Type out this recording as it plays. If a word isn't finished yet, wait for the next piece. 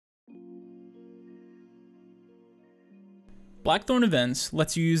Blackthorn Events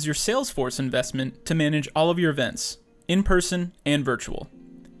lets you use your Salesforce investment to manage all of your events, in person and virtual.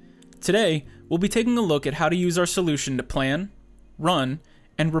 Today, we'll be taking a look at how to use our solution to plan, run,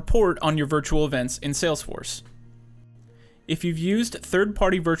 and report on your virtual events in Salesforce. If you've used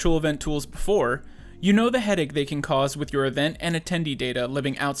third-party virtual event tools before, you know the headache they can cause with your event and attendee data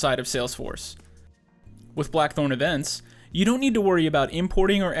living outside of Salesforce. With Blackthorn Events, you don't need to worry about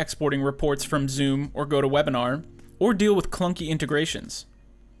importing or exporting reports from Zoom or GoToWebinar, or deal with clunky integrations.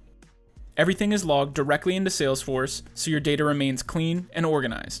 Everything is logged directly into Salesforce, so your data remains clean and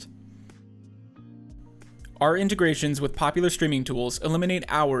organized. Our integrations with popular streaming tools eliminate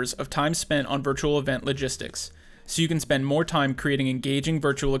hours of time spent on virtual event logistics, so you can spend more time creating engaging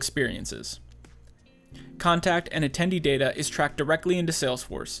virtual experiences. Contact and attendee data is tracked directly into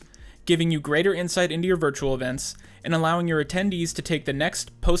Salesforce, giving you greater insight into your virtual events and allowing your attendees to take the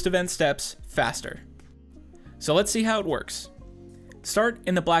next post-event steps faster. So let's see how it works. Start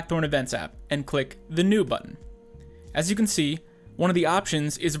in the Blackthorn Events app and click the New button. As you can see, one of the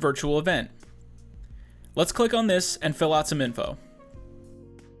options is Virtual Event. Let's click on this and fill out some info.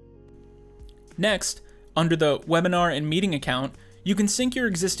 Next, under the Webinar and Meeting account, you can sync your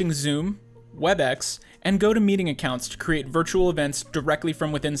existing Zoom, WebEx, and GoToMeeting accounts to create virtual events directly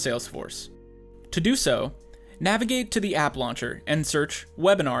from within Salesforce. To do so, navigate to the app launcher and search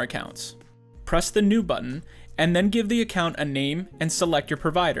Webinar Accounts. Press the New button, and then give the account a name and select your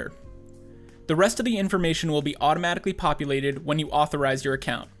provider. The rest of the information will be automatically populated when you authorize your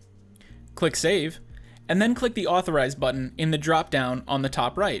account. Click Save, and then click the Authorize button in the drop-down on the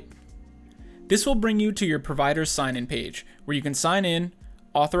top right. This will bring you to your provider's sign-in page, where you can sign in,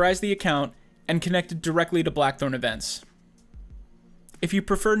 authorize the account, and connect it directly to Blackthorn Events. If you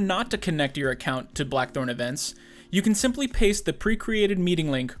prefer not to connect your account to Blackthorn Events, you can simply paste the pre-created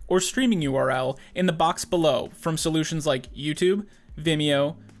meeting link or streaming URL in the box below from solutions like YouTube,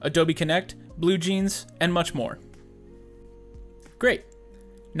 Vimeo, Adobe Connect, BlueJeans, and much more. Great!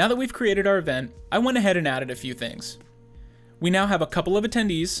 Now that we've created our event, I went ahead and added a few things. We now have a couple of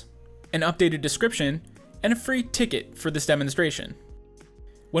attendees, an updated description, and a free ticket for this demonstration.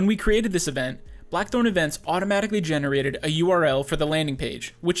 When we created this event, Blackthorn Events automatically generated a URL for the landing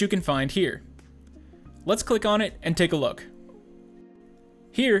page, which you can find here. Let's click on it and take a look.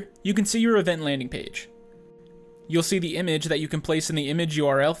 Here, you can see your event landing page. You'll see the image that you can place in the image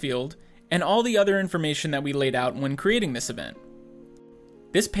URL field, and all the other information that we laid out when creating this event.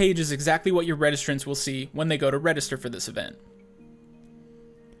 This page is exactly what your registrants will see when they go to register for this event.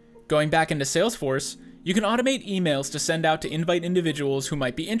 Going back into Salesforce, you can automate emails to send out to invite individuals who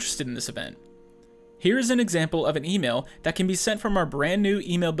might be interested in this event. Here is an example of an email that can be sent from our brand new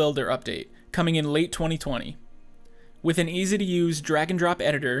email builder update, coming in late 2020. With an easy-to-use drag-and-drop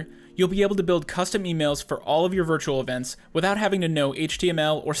editor, you'll be able to build custom emails for all of your virtual events without having to know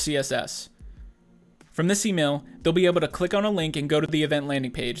HTML or CSS. From this email, they'll be able to click on a link and go to the event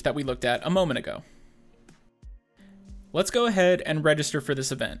landing page that we looked at a moment ago. Let's go ahead and register for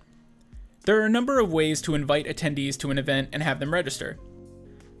this event. There are a number of ways to invite attendees to an event and have them register.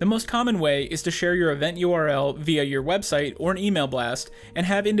 The most common way is to share your event URL via your website or an email blast and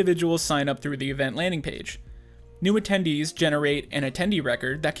have individuals sign up through the event landing page. New attendees generate an attendee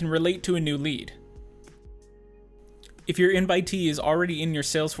record that can relate to a new lead. If your invitee is already in your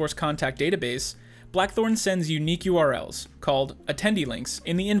Salesforce contact database, Blackthorn sends unique URLs, called attendee links,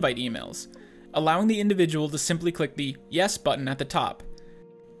 in the invite emails, allowing the individual to simply click the Yes button at the top.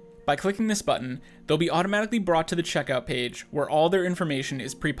 By clicking this button, they'll be automatically brought to the checkout page where all their information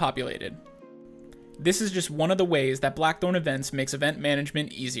is pre-populated. This is just one of the ways that Blackthorn Events makes event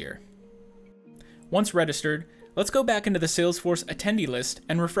management easier. Once registered, let's go back into the Salesforce attendee list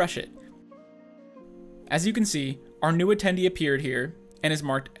and refresh it. As you can see, our new attendee appeared here and is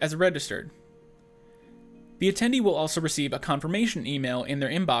marked as registered. The attendee will also receive a confirmation email in their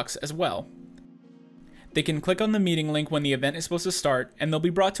inbox as well. They can click on the meeting link when the event is supposed to start, and they'll be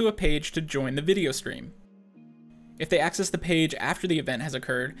brought to a page to join the video stream. If they access the page after the event has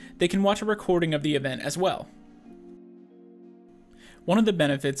occurred, they can watch a recording of the event as well. One of the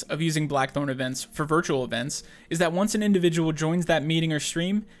benefits of using Blackthorn Events for virtual events is that once an individual joins that meeting or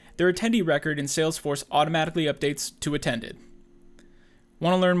stream, their attendee record in Salesforce automatically updates to attended.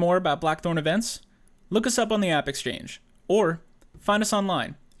 Want to learn more about Blackthorn Events? Look us up on the App Exchange, or find us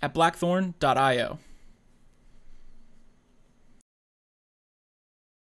online at blackthorn.io.